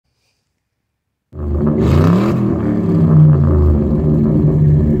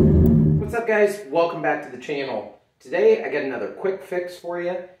guys, welcome back to the channel. Today I got another quick fix for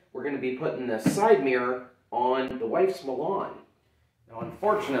you. We're going to be putting the side mirror on the wife's Milan. Now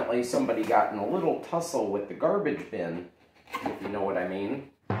unfortunately somebody got in a little tussle with the garbage bin, if you know what I mean,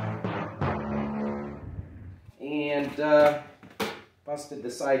 and busted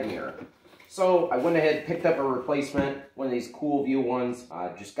the side mirror. So I went ahead and picked up a replacement, one of these cool view ones.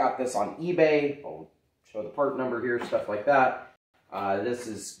 Just got this on eBay. I'll show the part number here, stuff like that. This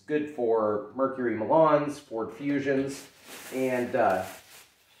is good for Mercury Milans, Ford Fusions, and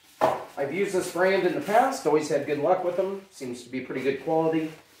I've used this brand in the past, always had good luck with them. Seems to be pretty good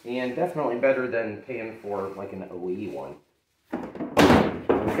quality, and definitely better than paying for like an OE one.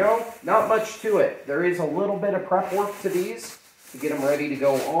 There we go. Not much to it. There is a little bit of prep work to these to get them ready to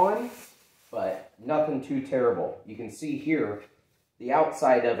go on, but nothing too terrible. You can see here, the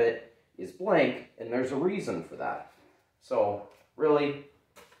outside of it is blank, and there's a reason for that. So, really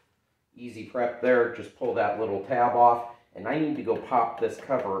easy prep there. Just pull that little tab off, and I need to go pop this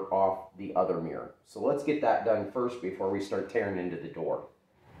cover off the other mirror. So let's get that done first before we start tearing into the door.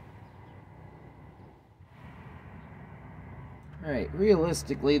 Alright,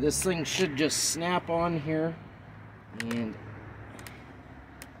 realistically this thing should just snap on here, and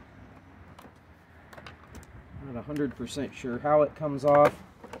I'm not 100% sure how it comes off,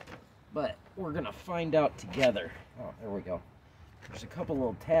 but we're gonna find out together. Oh, there we go. There's a couple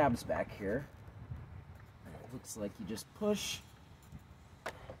little tabs back here. It looks like you just push.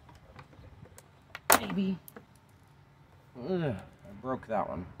 Maybe. Ugh, I broke that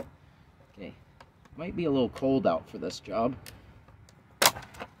one. Okay. Might be a little cold out for this job.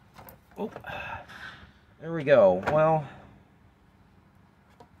 Oh. There we go. Well,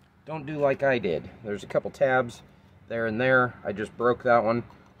 don't do like I did. There's a couple tabs there and there. I just broke that one.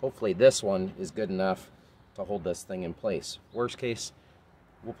 Hopefully this one is good enough to hold this thing in place. Worst case,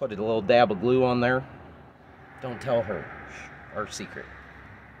 we'll put a little dab of glue on there. Don't tell her. Our secret.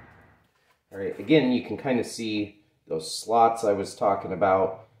 Alright, again, you can kind of see those slots I was talking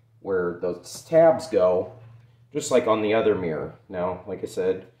about where those tabs go, just like on the other mirror. Now, like I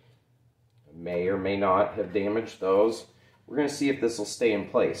said, I may or may not have damaged those. We're going to see if this will stay in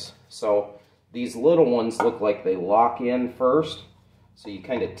place. So, these little ones look like they lock in first. So you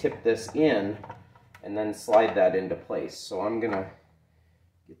kind of tip this in and then slide that into place. So I'm going to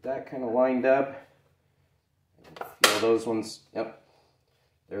get that kind of lined up. Feel those ones, yep.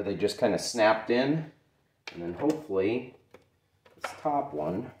 There they just kind of snapped in. And then hopefully this top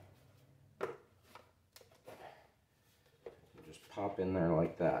one will just pop in there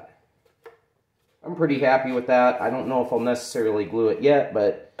like that. I'm pretty happy with that. I don't know if I'll necessarily glue it yet,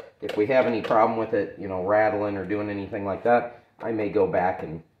 but if we have any problem with it, you know, rattling or doing anything like that, I may go back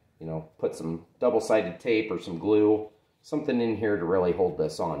and, you know, put some double-sided tape or some glue, something in here to really hold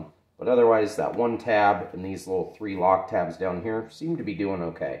this on. But otherwise, that one tab and these little 3 lock tabs down here seem to be doing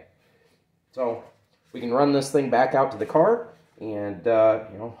okay. So we can run this thing back out to the car, and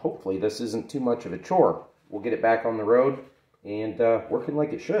you know, hopefully this isn't too much of a chore. We'll get it back on the road and working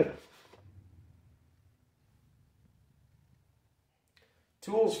like it should.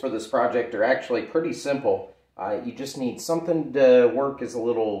 Tools for this project are actually pretty simple. You just need something to work as a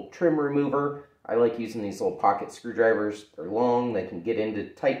little trim remover. I like using these little pocket screwdrivers. They're long, they can get into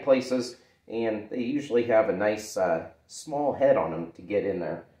tight places, and they usually have a nice small head on them to get in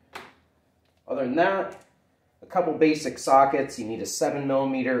there. Other than that, a couple basic sockets. You need a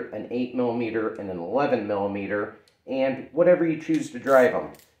 7mm, an 8mm, and an 11mm, and whatever you choose to drive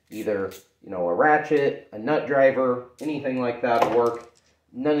them. Either, you know, a ratchet, a nut driver, anything like that will work.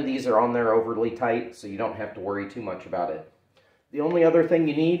 None of these are on there overly tight, so you don't have to worry too much about it. The only other thing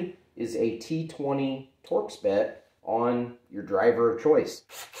you need is a T20 Torx bit on your driver of choice.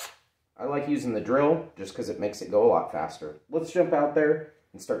 I like using the drill just because it makes it go a lot faster. Let's jump out there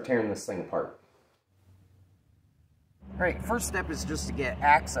and start tearing this thing apart. Alright, first step is just to get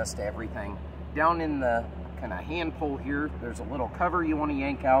access to everything. Down in the kind of hand pull here, there's a little cover you want to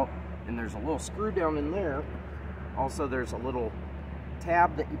yank out, and there's a little screw down in there. Also, there's a little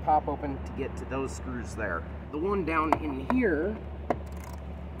tab that you pop open to get to those screws there. The one down in here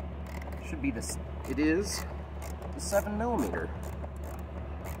should be the 7mm.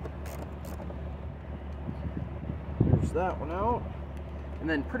 There's that one out. And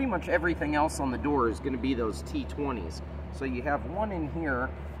then pretty much everything else on the door is going to be those T20s. So you have one in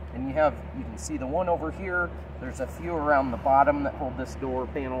here, and you can see the one over here. There's a few around the bottom that hold this door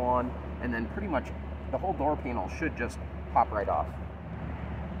panel on, and then pretty much the whole door panel should just pop right off.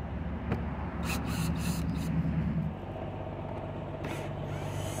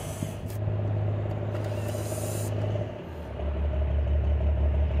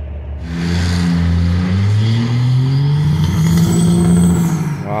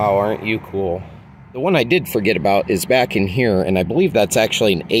 view cool. The one I did forget about is back in here, and I believe that's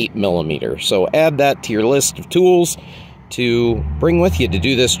actually an 8mm. So add that to your list of tools to bring with you to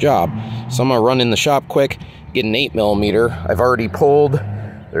do this job. So I'm gonna run in the shop quick, get an 8mm. I've already pulled.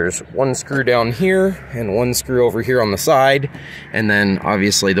 There's one screw down here and one screw over here on the side, and then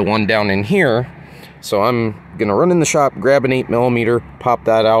obviously the one down in here. So I'm gonna run in the shop, grab an 8mm, pop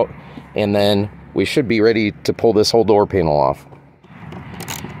that out, and then we should be ready to pull this whole door panel off.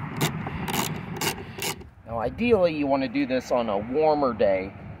 Now ideally you want to do this on a warmer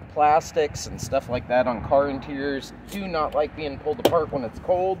day. Plastics and stuff like that on car interiors do not like being pulled apart when it's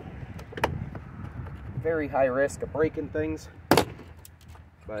cold. Very high risk of breaking things.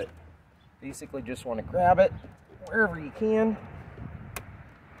 But basically just want to grab it wherever you can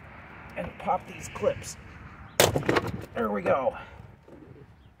and pop these clips. There we go.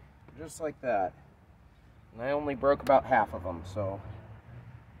 Just like that. And I only broke about half of them, so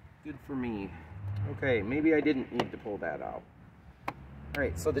good for me. Okay, maybe I didn't need to pull that out.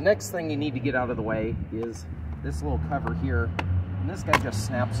 Alright, so the next thing you need to get out of the way is this little cover here. And this guy just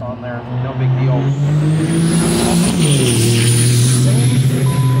snaps on there, no big deal.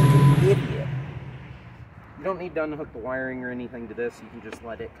 Idiot. You don't need to unhook the wiring or anything to this, you can just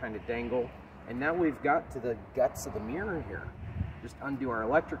let it kind of dangle. And now we've got to the guts of the mirror here. Just undo our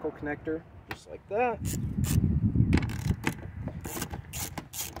electrical connector, just like that.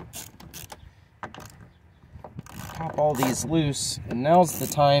 Pop all these loose, and now's the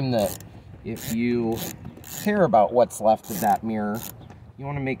time that if you care about what's left of that mirror, you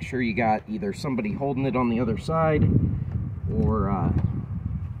want to make sure you got either somebody holding it on the other side, or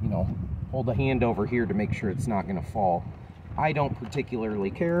you know, hold a hand over here to make sure it's not going to fall. I don't particularly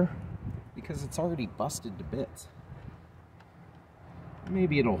care because it's already busted to bits.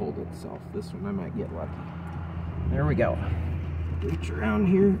 Maybe it'll hold itself. This one I might get lucky. There we go. Reach around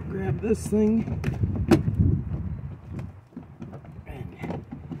here, grab this thing, and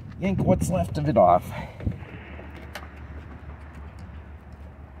yank what's left of it off.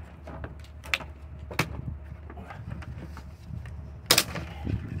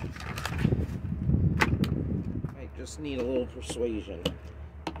 Might just need a little persuasion.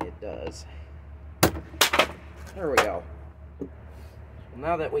 It does. There we go.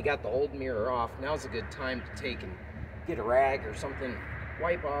 Now that we got the old mirror off, now's a good time to take and get a rag or something,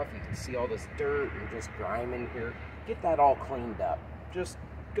 wipe off. You can see all this dirt and just grime in here. Get that all cleaned up. Just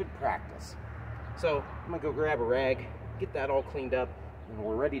good practice. So I'm gonna go grab a rag, get that all cleaned up, and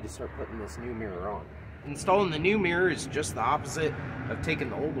we're ready to start putting this new mirror on. Installing the new mirror is just the opposite of taking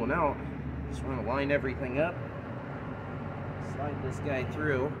the old one out. Just want to line everything up, slide this guy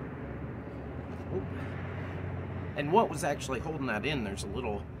through. Oop. And what was actually holding that in, there's a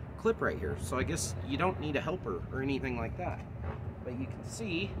little clip right here. So I guess you don't need a helper or anything like that. But you can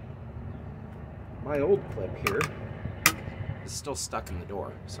see my old clip here is still stuck in the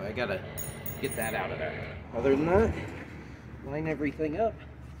door. So I gotta get that out of there. Other than that, line everything up.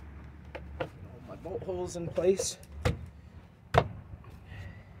 All my bolt holes in place. A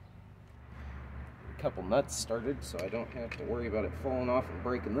couple nuts started so I don't have to worry about it falling off and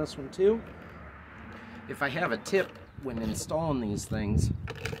breaking this one too. If I have a tip when installing these things,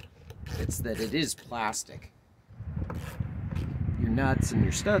 it's that it is plastic. Your nuts and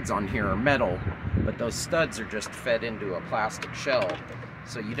your studs on here are metal, but those studs are just fed into a plastic shell.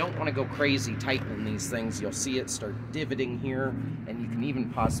 So you don't want to go crazy tightening these things. You'll see it start divoting here, and you can even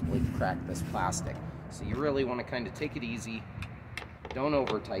possibly crack this plastic. So you really want to kind of take it easy. Don't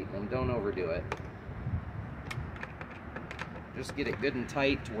over tighten them, don't overdo it. Just get it good and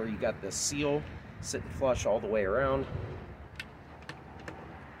tight to where you got this seal sitting flush all the way around.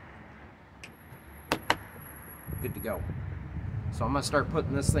 Good to go. So I'm gonna start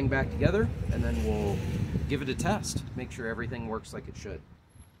putting this thing back together, and then we'll give it a test. Make sure everything works like it should.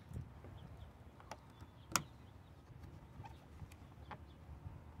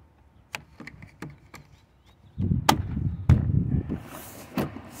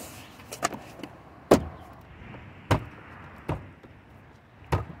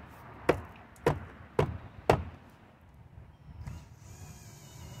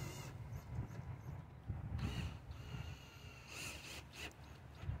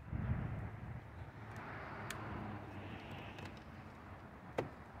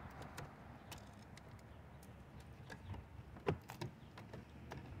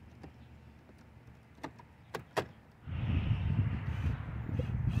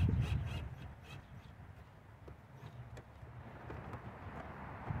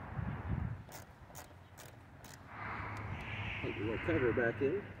 Put your little cover back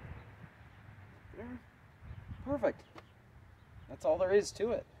in. There. Perfect. That's all there is to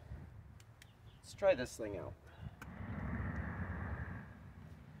it. Let's try this thing out.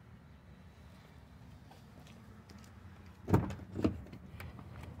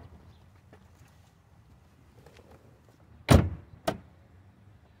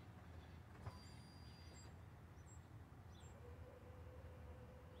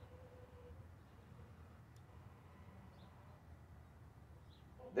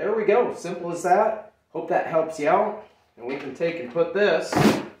 There we go, simple as that. Hope that helps you out. And we can take and put this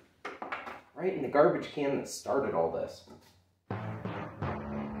right in the garbage can that started all this.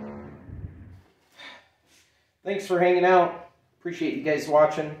 Thanks for hanging out. Appreciate you guys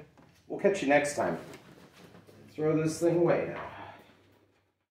watching. We'll catch you next time. Throw this thing away now.